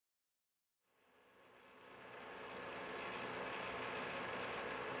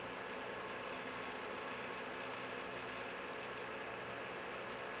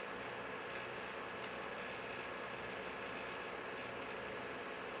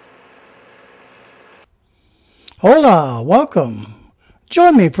Hola, welcome.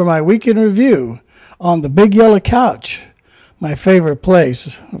 Join me for my weekend review on the Big Yellow Couch, my favorite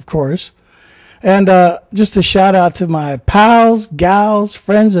place, of course. And just a shout out to my pals, gals,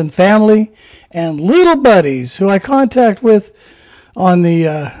 friends, and family, and little buddies who I contact with on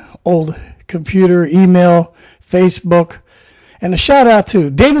the old computer, email, Facebook. And a shout out to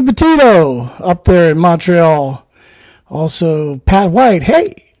David Petito up there in Montreal. Also, Pat White.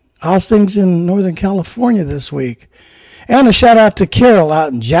 Hey, how's things in Northern California this week? And a shout out to Carol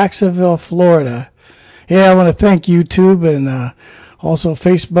out in Jacksonville, Florida. Yeah, I want to thank YouTube and also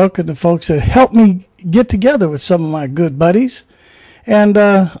Facebook and the folks that helped me get together with some of my good buddies. And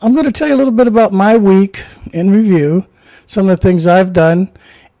I'm going to tell you a little bit about my week in review, some of the things I've done,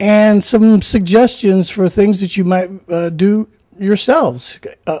 and some suggestions for things that you might do yourselves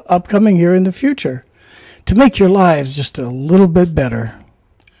upcoming here in the future to make your lives just a little bit better.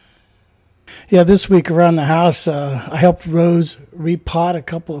 Yeah, this week around the house, I helped Rose repot a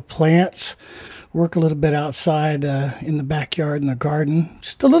couple of plants, work a little bit outside in the backyard in the garden,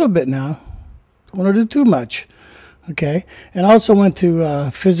 just a little bit now. Don't want to do too much, okay? And I also went to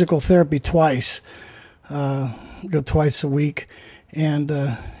physical therapy twice, go twice a week. And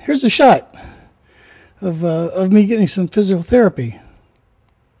here's a shot of me getting some physical therapy.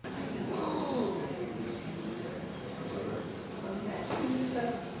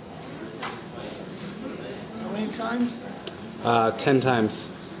 How many times? 10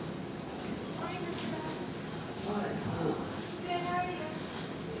 times.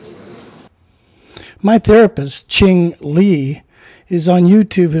 My therapist, Ching Lee, is on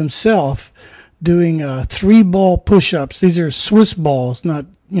YouTube himself doing 3-ball push-ups. These are Swiss balls, not,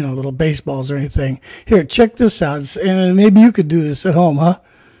 little baseballs or anything. Here, check this out. And maybe you could do this at home, huh?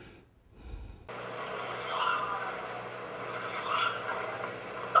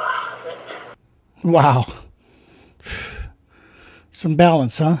 Wow. Some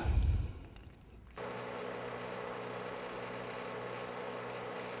balance, huh?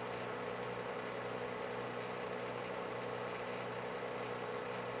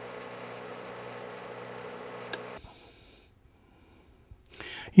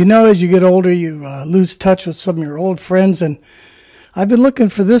 As you get older, you lose touch with some of your old friends, and I've been looking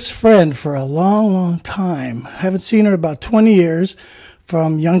for this friend for a long, long time. I haven't seen her in about 20 years.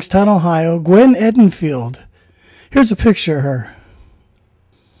 From Youngstown, Ohio, Gwen Edenfield. Here's a picture of her.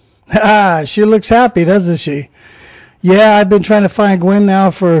 Ah, she looks happy, doesn't she? Yeah, I've been trying to find Gwen now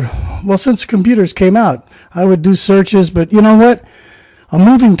since computers came out. I would do searches, but you know what? A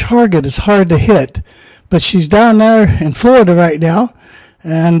moving target is hard to hit. But she's down there in Florida right now,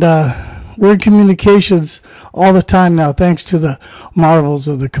 and we're in communications all the time now, thanks to the marvels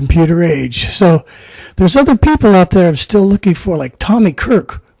of the computer age. So there's other people out there I'm still looking for, like Tommy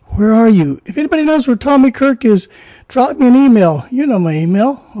Kirk. Where are you? If anybody knows where Tommy Kirk is, drop me an email. You know my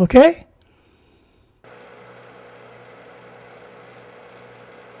email, okay?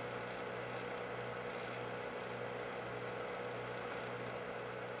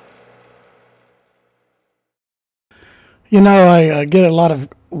 I get a lot of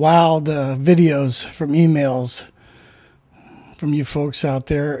wild videos from emails from you folks out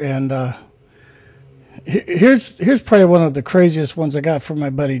there, and here's probably one of the craziest ones I got from my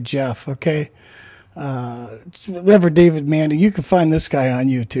buddy Jeff, okay? It's Reverend David Manning. You can find this guy on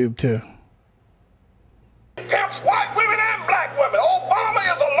YouTube, too. Pimps, white women and black women. Obama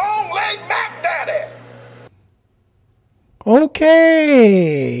is a long-legged Mac Daddy.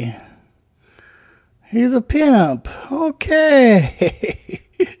 Okay. He's a pimp. Okay.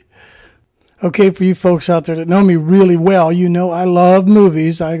 Okay, for you folks out there that know me really well, I love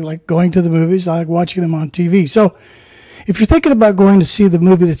movies. I like going to the movies. I like watching them on TV. So if you're thinking about going to see the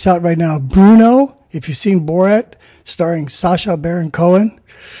movie that's out right now, Bruno, if you've seen Borat, starring Sacha Baron Cohen,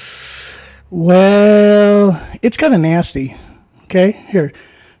 well, it's kind of nasty. Okay? Here's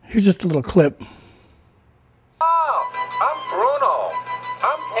just a little clip. Oh, I'm Bruno.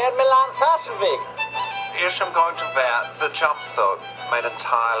 I'm Herr Milan Fashion Week. Ich am going to wear the jumpsuit made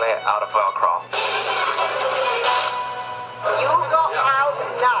entirely out of Velcro. You go out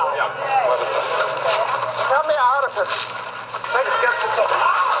now. Yeah, what is it? Tell me out of it. Try to get this up.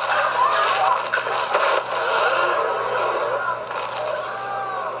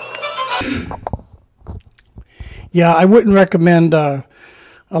 Yeah, I wouldn't recommend a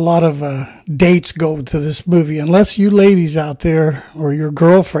lot of dates go to this movie unless you ladies out there or your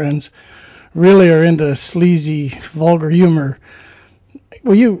girlfriends really are into sleazy, vulgar humor.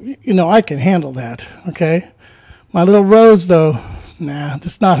 Well, I can handle that, okay? My little Rose, though, nah,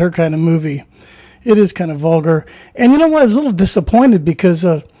 that's not her kind of movie. It is kind of vulgar. And you know what? I was a little disappointed because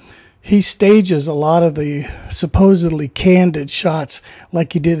he stages a lot of the supposedly candid shots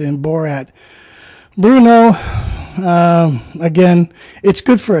like he did in Borat. Bruno, again, it's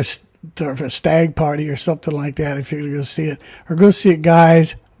good for a stag party or something like that if you're going to go see it. Or go see it,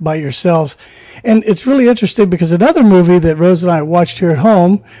 guys, by yourselves. And it's really interesting because another movie that Rose and I watched here at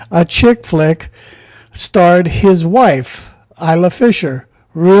home, a chick flick, starred his wife, Isla Fisher.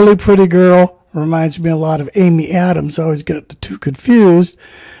 Really pretty girl. Reminds me a lot of Amy Adams. I always get the two confused.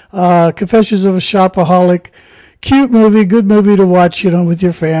 Confessions of a Shopaholic. Cute movie, good movie to watch, with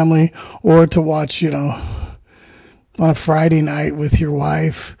your family, or to watch, on a Friday night with your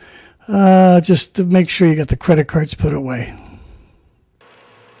wife. Just to make sure you got the credit cards put away.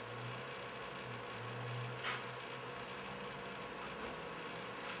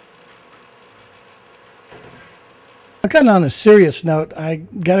 Kind of on a serious note, I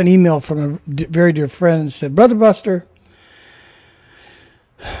got an email from a very dear friend and said, Brother Buster,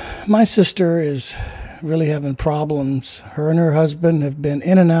 my sister is really having problems. Her and her husband have been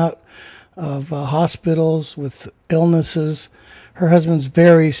in and out of hospitals with illnesses. Her husband's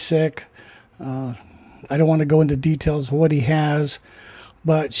very sick. I don't want to go into details of what he has,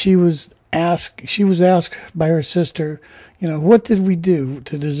 but she was asked by her sister, what did we do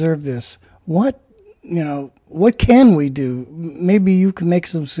to deserve this? What can we do? Maybe you can make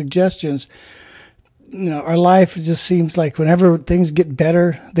some suggestions. Our life just seems like whenever things get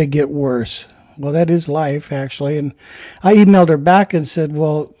better, they get worse. Well, that is life, actually. And I emailed her back and said,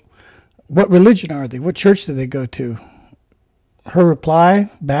 well, what religion are they? What church do they go to? Her reply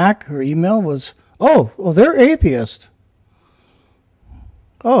back, her email was, well, they're atheist.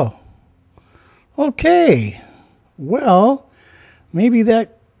 Oh, okay. Well, maybe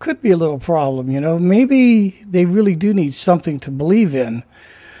that could be a little problem, Maybe they really do need something to believe in.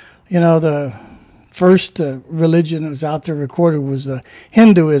 The first religion that was out there recorded was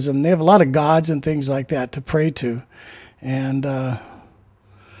Hinduism. They have a lot of gods and things like that to pray to. And,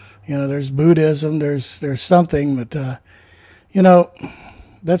 there's Buddhism, there's something, but,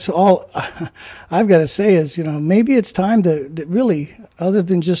 that's all I've got to say is, maybe it's time to really, other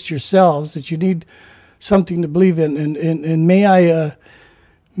than just yourselves, that you need something to believe in. And may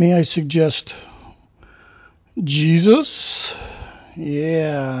I suggest Jesus?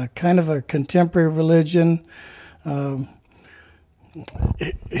 Yeah, kind of a contemporary religion.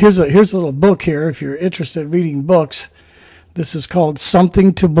 Here's a little book here if you're interested in reading books. This is called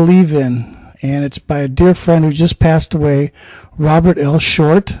Something to Believe In, and it's by a dear friend who just passed away, Robert L.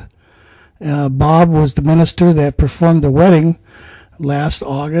 Short. Bob was the minister that performed the wedding last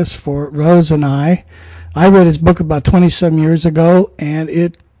August for Rose and I. I read his book about 20-some years ago, and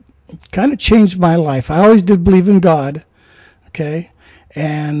it kind of changed my life. I always did believe in God, okay?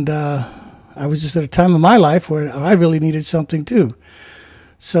 And I was just at a time in my life where I really needed something too.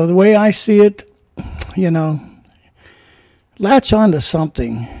 So the way I see it, latch on to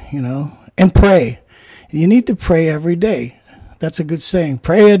something, and pray. You need to pray every day. That's a good saying.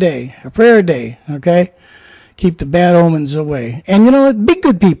 Pray a day, a prayer a day, okay? Keep the bad omens away. And be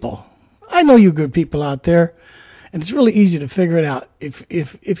good people. I know you good people out there, and it's really easy to figure it out.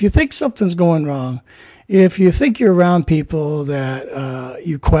 If you think something's going wrong, if you think you're around people that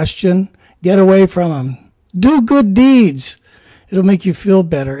you question, get away from them. Do good deeds. It'll make you feel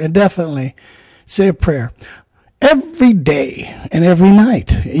better. And definitely say a prayer every day and every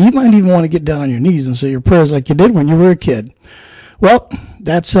night. You might even want to get down on your knees and say your prayers like you did when you were a kid. Well,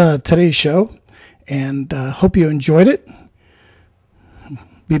 that's today's show, and hope you enjoyed it.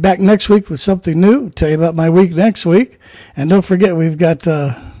 Be back next week with something new. Tell you about my week next week. And don't forget, we've got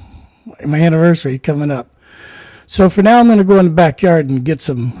my anniversary coming up. So for now, I'm going to go in the backyard and get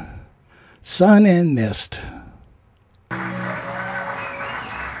some sun and mist.